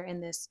now they're in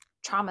this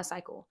trauma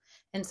cycle.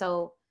 And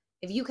so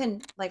if you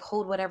can like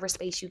hold whatever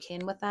space you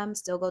can with them,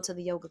 still go to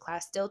the yoga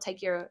class, still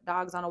take your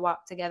dogs on a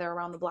walk together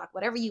around the block,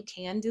 whatever you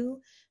can do,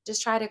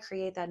 just try to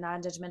create that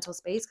non-judgmental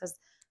space, because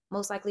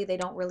most likely they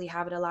don't really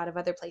have it a lot of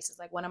other places.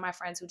 Like one of my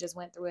friends who just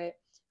went through it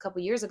a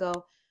couple years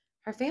ago,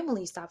 her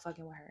family stopped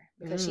fucking with her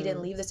because she didn't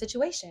Mm. leave the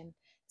situation.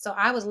 So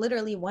I was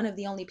literally one of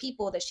the only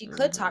people that she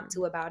could talk Mhm.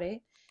 to about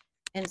it.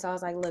 And so I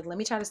was like, look, let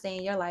me try to stay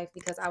in your life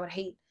because I would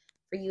hate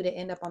for you to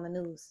end up on the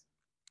news.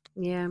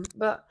 Yeah,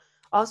 but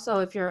also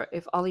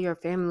if all of your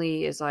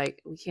family is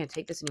like, we can't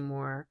take this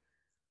anymore,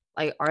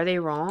 like, are they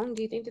wrong?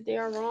 Do you think that they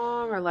are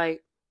wrong, or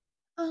like,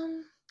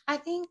 Um, I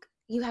think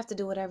you have to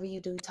do whatever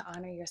you do to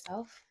honor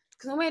yourself.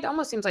 because in a way it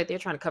almost seems like they're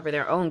trying to cover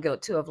their own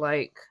guilt too, of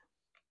like,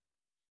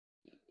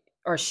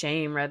 or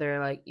shame rather,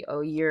 like,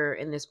 oh, you're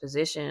in this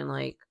position,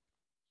 like,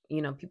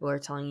 people are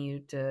telling you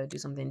to do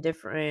something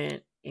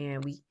different,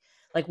 and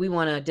we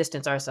want to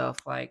distance ourselves,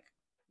 like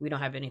we don't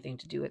have anything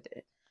to do with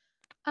it.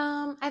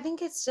 I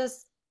think it's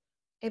just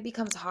it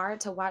becomes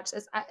hard to watch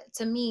this.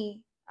 To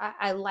me,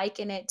 I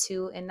liken it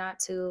to and not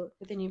to.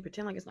 But then you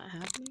pretend like it's not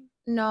happening.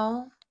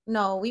 No,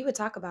 no, we would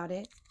talk about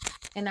it,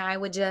 and I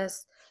would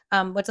just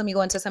let me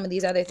go into some of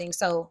these other things.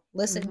 So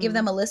listen, give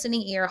them Mhm. a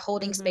listening ear,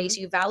 holding space.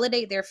 Mhm. You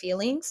validate their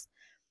feelings,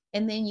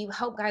 and then you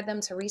help guide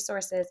them to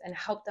resources and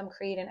help them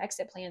create an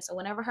exit plan. So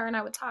whenever her and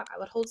I would talk, I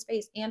would hold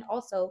space, and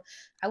also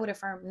I would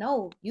affirm,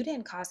 no, you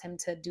didn't cause him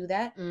to do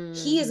that.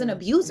 He is an Mhm.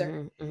 abuser.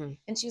 Mhm. Mhm.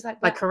 And she's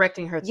like, Like but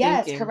correcting her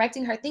yes, thinking.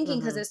 correcting her thinking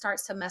because Mhm. it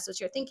starts to mess with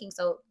your thinking.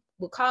 So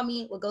we'll call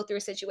me, we'll go through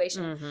a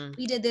situation. Mhm.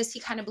 We did this, he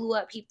kind of blew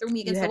up, he threw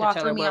me You against the had to wall,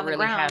 tell threw her me what on the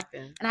really ground.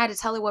 happened. And I had to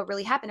tell her what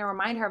really happened and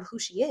remind her of who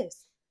she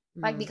is.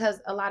 Like, Mhm. because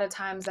a lot of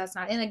times that's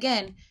not, and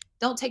again,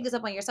 don't take this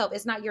up on yourself.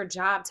 It's not your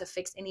job to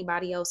fix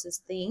anybody else's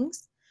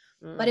things.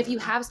 But if you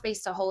Mhm. have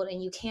space to hold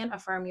and you can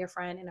affirm your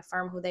friend and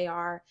affirm who they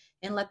are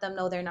and let them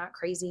know they're not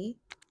crazy,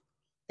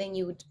 then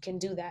you can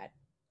do that.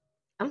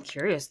 I'm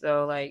curious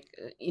though, like,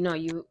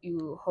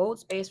 you hold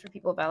space for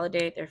people,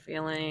 validate their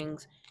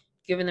feelings,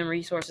 giving them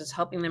resources,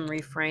 helping them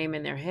reframe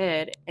in their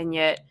head, and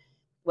yet,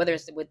 whether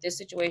it's with this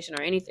situation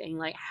or anything,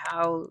 like,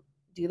 how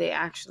do they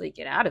actually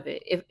get out of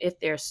it if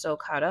they're so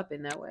caught up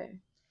in that way?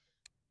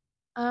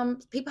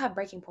 People have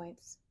breaking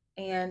points,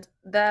 and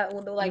that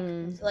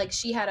Mm. like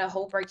she had a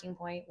whole breaking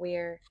point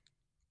where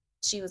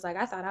she was like,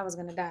 I thought I was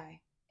gonna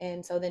die,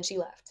 and so then she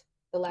left.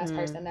 The last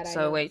person that I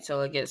So knew. wait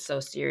till it gets so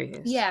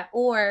serious. Yeah,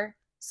 or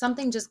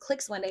something just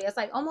clicks one day. It's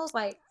like almost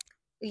like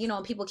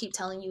people keep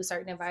telling you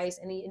certain advice,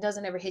 and it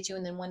doesn't ever hit you,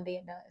 and then one day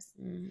it does.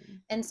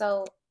 Mm. And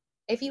so,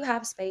 if you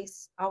have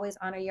space, always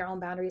honor your own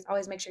boundaries.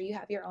 Always make sure you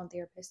have your own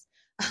therapist.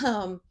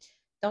 Um,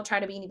 don't try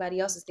to be anybody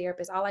else's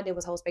therapist. All I did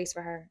was hold space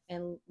for her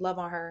and love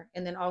on her,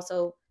 and then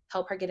also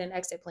help her get an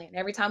exit plan.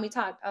 Every time we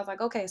talked, I was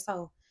like, okay,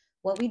 so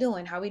what we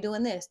doing? How we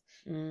doing this?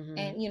 Mhm.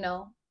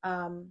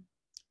 And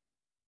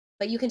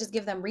but you can just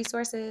give them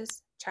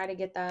resources, try to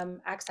get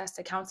them access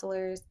to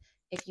counselors.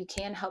 If you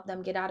can help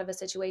them get out of a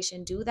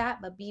situation, do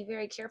that, but be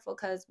very careful,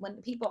 because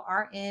when people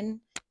are in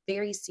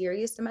very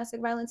serious domestic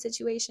violence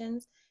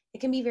situations, it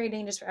can be very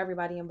dangerous for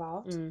everybody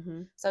involved.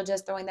 Mhm. So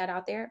just throwing that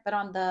out there. But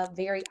on the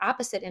very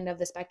opposite end of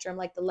the spectrum,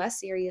 like the less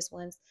serious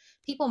ones,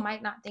 people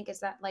might not think it's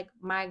that. Like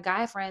my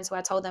guy friends who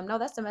I told them, no,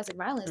 that's domestic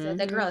violence.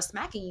 That girl Mhm. is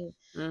smacking you.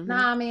 Mhm.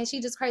 Nah, man,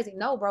 she just crazy.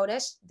 No, bro,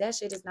 that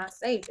shit is not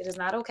safe. It is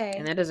not And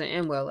okay. that doesn't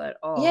end well at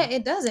Yeah, all.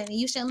 it doesn't. And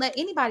you shouldn't let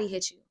anybody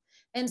hit you.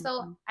 And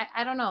so Mhm.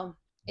 I don't know.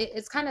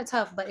 It's kind of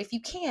tough, but if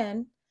you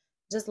can,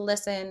 just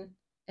listen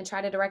and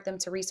try to direct them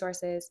to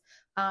resources.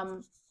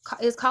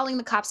 Is calling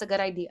the cops a good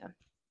idea?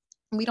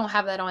 We don't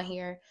have that on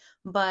here,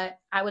 but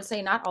I would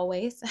say not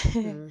always,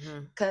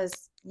 Mhm.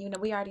 because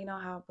we already know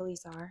how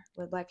police are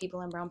with Black people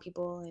and brown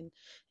people and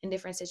in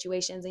different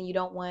situations, and you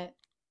don't want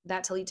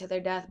that to lead to their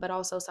death. But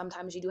also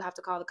sometimes you do have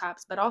to call the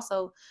cops, but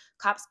also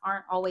cops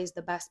aren't always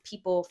the best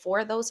people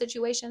for those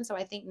situations. So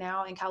I think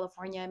now in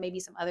California and maybe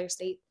some other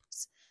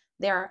states,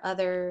 there are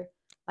other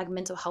like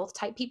mental health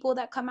type people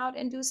that come out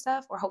and do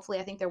stuff, or hopefully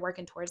I think they're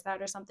working towards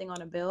that or something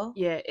on a bill.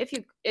 Yeah,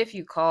 if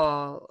you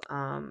call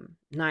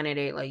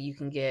 988, like you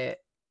can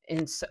get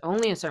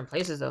only in certain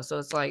places though. So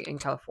it's like in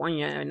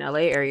California and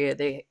LA area,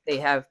 they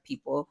have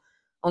people,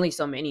 only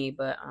so many,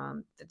 but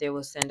that they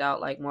will send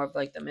out like more of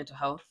like the mental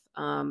health.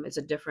 It's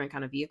a different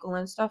kind of vehicle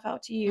and stuff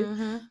out to you.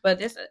 Mm-hmm. But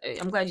this,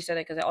 I'm glad you said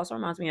that because it also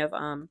reminds me of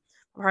my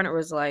partner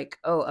was like,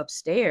 oh,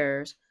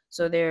 upstairs.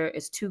 So there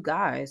is two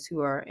guys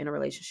who are in a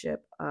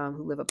relationship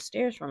who live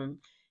upstairs from him,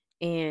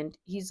 and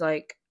he's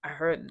like, I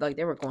heard like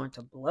they were going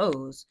to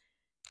blows,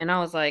 and I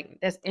was like,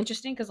 that's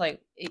interesting because, like,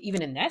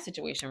 even in that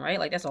situation, right?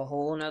 Like, that's a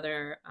whole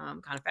nother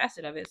kind of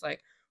facet of it. It's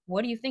like,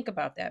 what do you think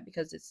about that?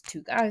 Because it's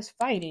two guys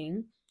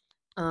fighting.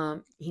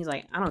 He's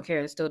like, I don't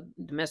care. It's still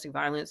domestic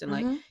violence. And,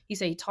 like, Mm-hmm. he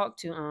said he talked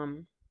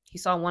to, he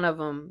saw one of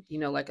them,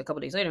 like a couple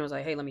days later and was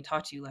like, hey, let me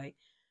talk to you. Like,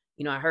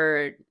 I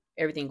heard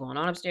everything going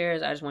on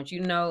upstairs. I just want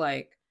you to know,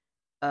 like,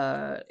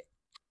 uh,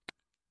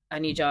 I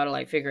need y'all to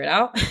like figure it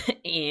out.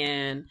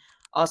 And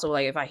also,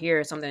 like, if I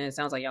hear something that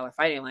sounds like y'all are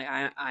fighting, like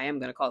I am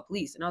gonna call the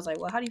police. And I was like,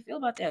 well, how do you feel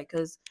about that?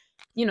 Because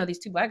these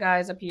two black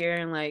guys up here,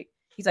 and like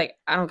he's like,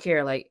 I don't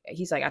care. Like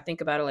he's like, I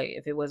think about it like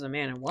if it was a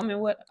man and woman,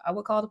 what I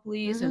would call the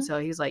police. And Mm-hmm. so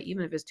he's like,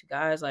 even if it's two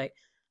guys, like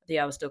I think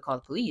I would still call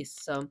the police.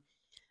 So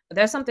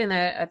that's something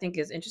that I think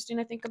is interesting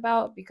to think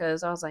about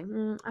because I was like,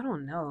 I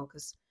don't know,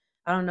 because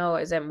I don't know,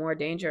 is that more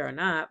danger or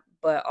not?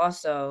 But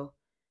also,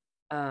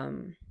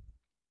 um,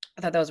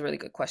 I thought that was a really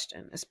good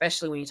question,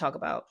 especially when you talk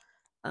about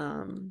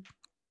um,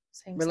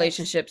 Same sex.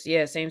 relationships.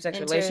 Yeah, same sex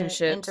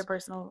relationships,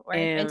 Interpersonal or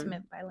and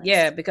intimate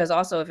yeah, violence. because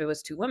also if it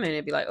was two women,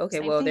 it'd be like, okay,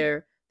 Same well thing.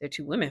 they're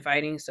two women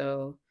fighting,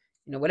 so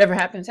whatever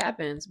happens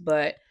happens.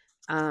 But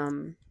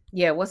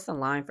yeah, what's the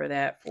line for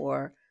that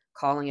for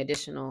calling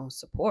additional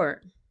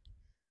support?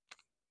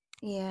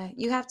 Yeah,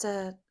 you have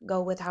to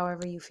go with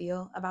however you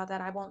feel about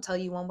that. I won't tell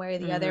you one way or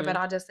the other, but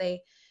Hmm. I'll just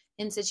say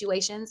in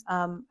situations,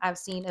 I've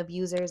seen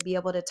abusers be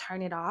able to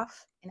turn it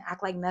off and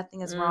act like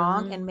nothing is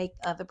wrong Hmm. and make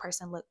the other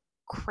person look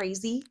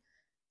crazy.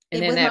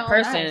 And It then with my that own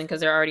person, eyes. because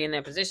they're already in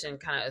that position,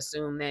 kind of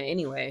assume that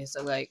anyway.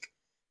 So like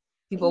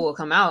people Y- will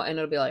come out and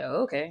it'll be like,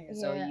 oh, okay. And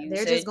so Yeah, you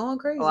they're just said, going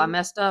oh, I crazy.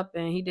 messed up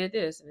and he did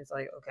this. And it's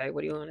like, okay,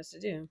 what do you want us to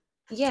do?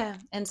 Yeah,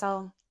 and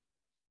so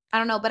I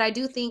don't know, but I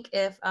do think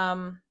if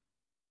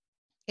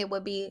it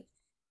would be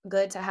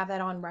good to have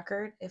that on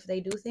record if they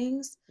do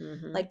things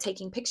Hmm. like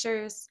taking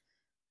pictures,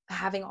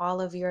 having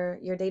all of your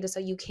data so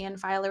you can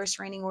file a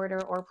restraining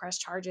order or press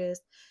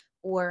charges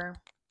or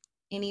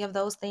any of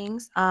those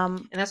things.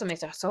 And that's what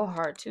makes it so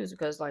hard too, is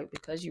because like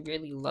because you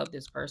really love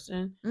this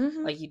person,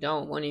 Mhm. like you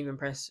don't want to even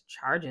press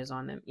charges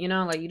on them.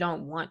 Like you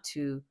don't want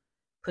to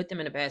put them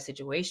in a bad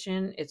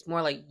situation. It's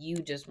more like you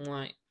just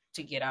want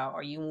to get out,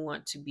 or you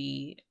want to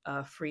be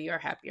free or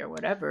happy or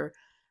whatever.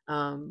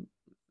 Um,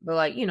 but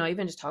like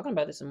even just talking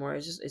about this some more,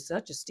 it's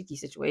such a sticky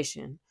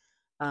situation.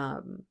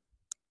 Um,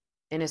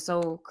 and it's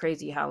so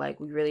crazy how like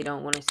we really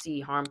don't want to see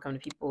harm come to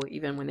people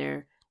even when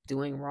they're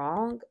doing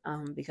wrong,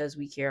 because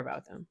we care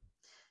about them.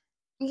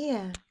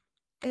 Yeah,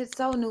 it's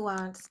so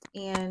nuanced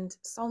and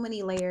so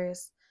many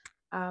layers.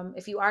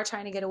 If you are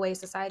trying to get away,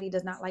 society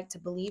does not like to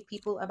believe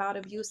people about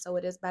abuse, so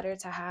it is better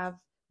to have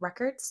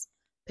records,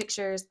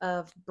 pictures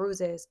of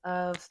bruises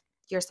of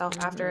yourself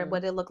after Hmm.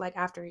 what it looked like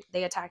after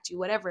they attacked you,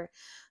 whatever.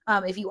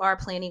 If you are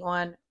planning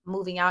on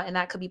moving out, and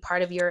that could be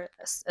part of your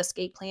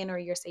escape plan or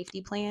your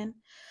safety plan.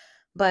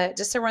 But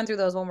just to run through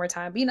those one more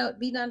time, be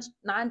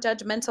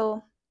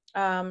non-judgmental.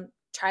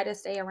 Try to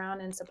stay around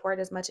and support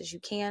as much as you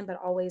can, but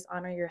always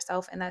honor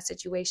yourself in that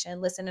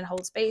situation. Listen and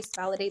hold space,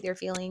 validate their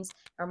feelings,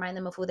 remind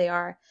them of who they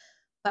are,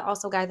 but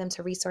also guide them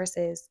to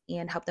resources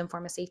and help them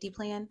form a safety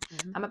plan.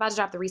 Hmm. I'm about to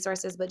drop the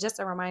resources, but just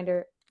a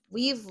reminder,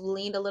 we've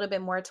leaned a little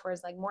bit more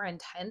towards like more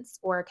intense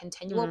or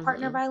continual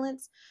partner Hmm.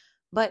 violence,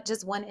 but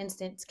just one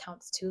instance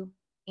counts too.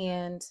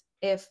 And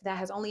if that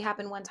has only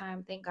happened one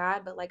time, thank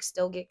God, but like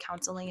still get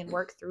counseling and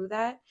work through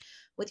that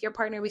with your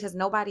partner, because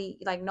nobody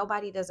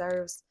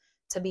deserves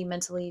to be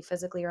mentally,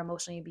 physically, or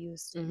emotionally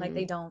abused. Like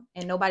they Hmm. don't.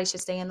 And nobody should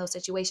stay in those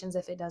situations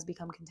if it does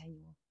become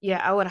continual.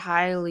 Yeah, I would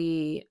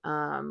highly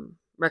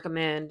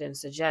recommend and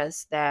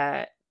suggest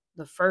that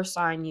the first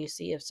sign you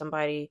see of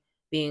somebody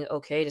being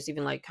okay, just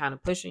even like kind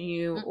of pushing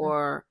you Mm-mm.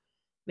 or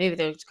maybe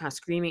they're just kind of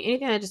screaming,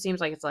 anything that just seems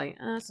like it's like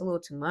it's a little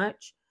too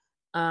much.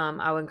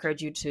 I would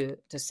encourage you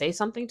to say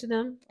something to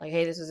them, like,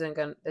 hey, this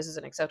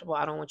isn't acceptable.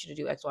 I don't want you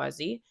to do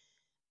XYZ.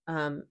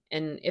 And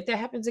if that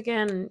happens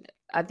again,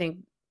 I think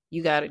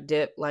you got to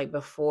dip like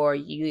before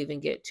you even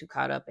get too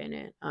caught up in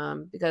it.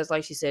 Because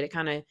like she said, it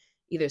kind of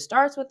either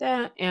starts with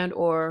that, and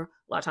or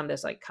a lot of times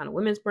that's like kind of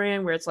women's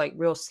brand where it's like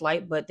real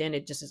slight, but then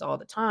it just is all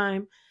the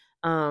time.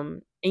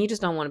 And you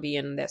just don't want to be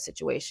in that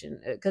situation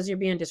because you're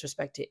being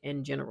disrespected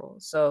in general.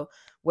 So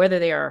whether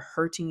they are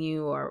hurting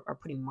you or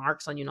putting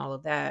marks on you and all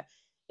of that,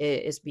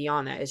 it's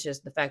beyond that. It's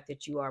just the fact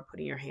that you are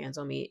putting your hands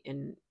on me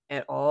and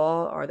at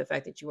all, or the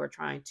fact that you are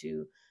trying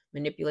to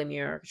manipulate me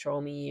or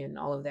control me and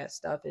all of that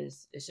stuff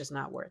is it's just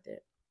not worth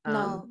it.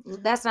 No,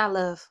 that's not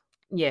love.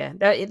 Yeah,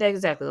 that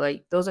exactly.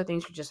 Like those are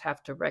things you just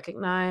have to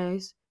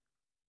recognize,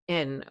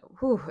 and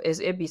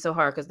it'd be so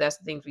hard because that's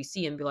the things we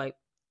see and be like,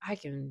 I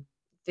can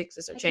fix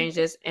this or I can change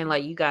fix this, and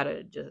like you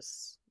gotta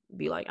just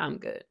be like, I'm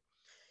good.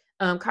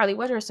 Carly,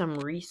 what are some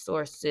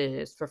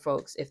resources for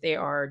folks if they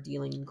are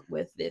dealing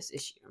with this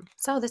issue?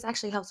 So this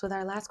actually helps with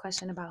our last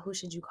question about who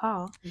should you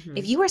call. Mm-hmm.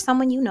 If you or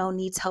someone you know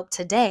needs help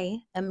today,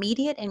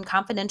 immediate and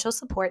confidential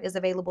support is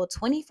available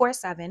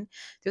 24/7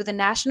 through the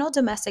National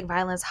Domestic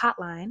Violence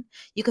Hotline.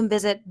 You can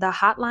visit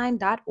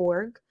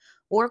thehotline.org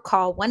or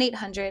call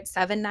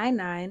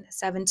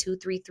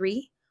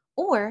 1-800-799-7233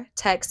 or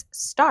text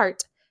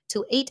START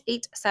to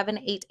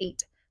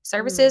 88788.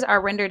 Services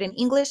are rendered in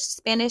English,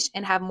 Spanish,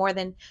 and have more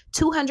than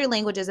 200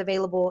 languages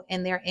available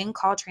in their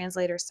in-call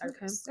translator service.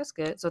 Okay, that's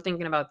good. So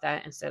thinking about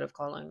that instead of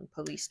calling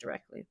police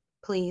directly.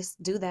 Please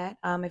do that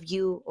if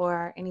you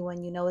or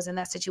anyone you know is in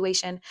that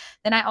situation.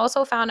 Then I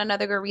also found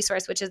another good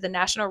resource, which is the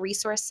National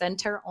Resource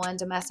Center on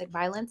Domestic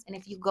Violence. And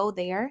if you go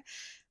there,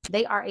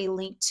 they are a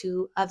link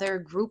to other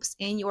groups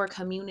in your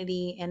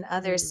community and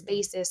other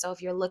spaces. So if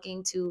you're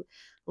looking to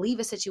leave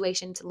a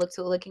situation,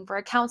 looking for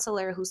a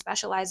counselor who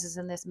specializes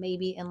in this,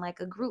 maybe in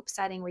like a group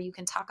setting where you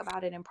can talk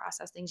about it and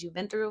process things you've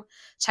been through,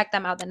 check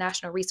them out, the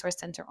National Resource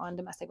Center on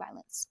Domestic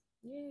Violence.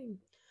 Yay.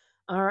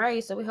 All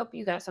right, so we hope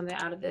you got something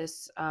out of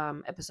this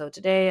episode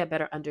today, a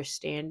better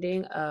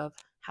understanding of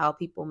how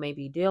people may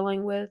be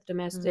dealing with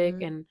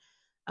domestic and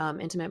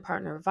intimate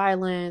partner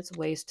violence,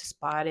 ways to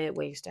spot it,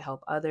 ways to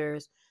help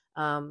others,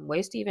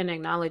 ways to even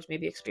acknowledge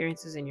maybe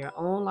experiences in your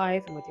own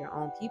life and with your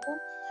own people,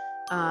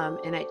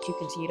 and that you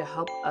continue to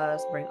help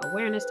us bring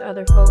awareness to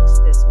other folks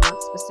this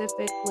month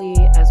specifically,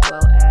 as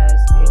well as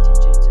pay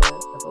attention to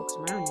the folks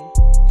around you.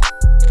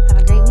 Have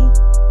a great week.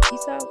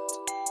 Peace out.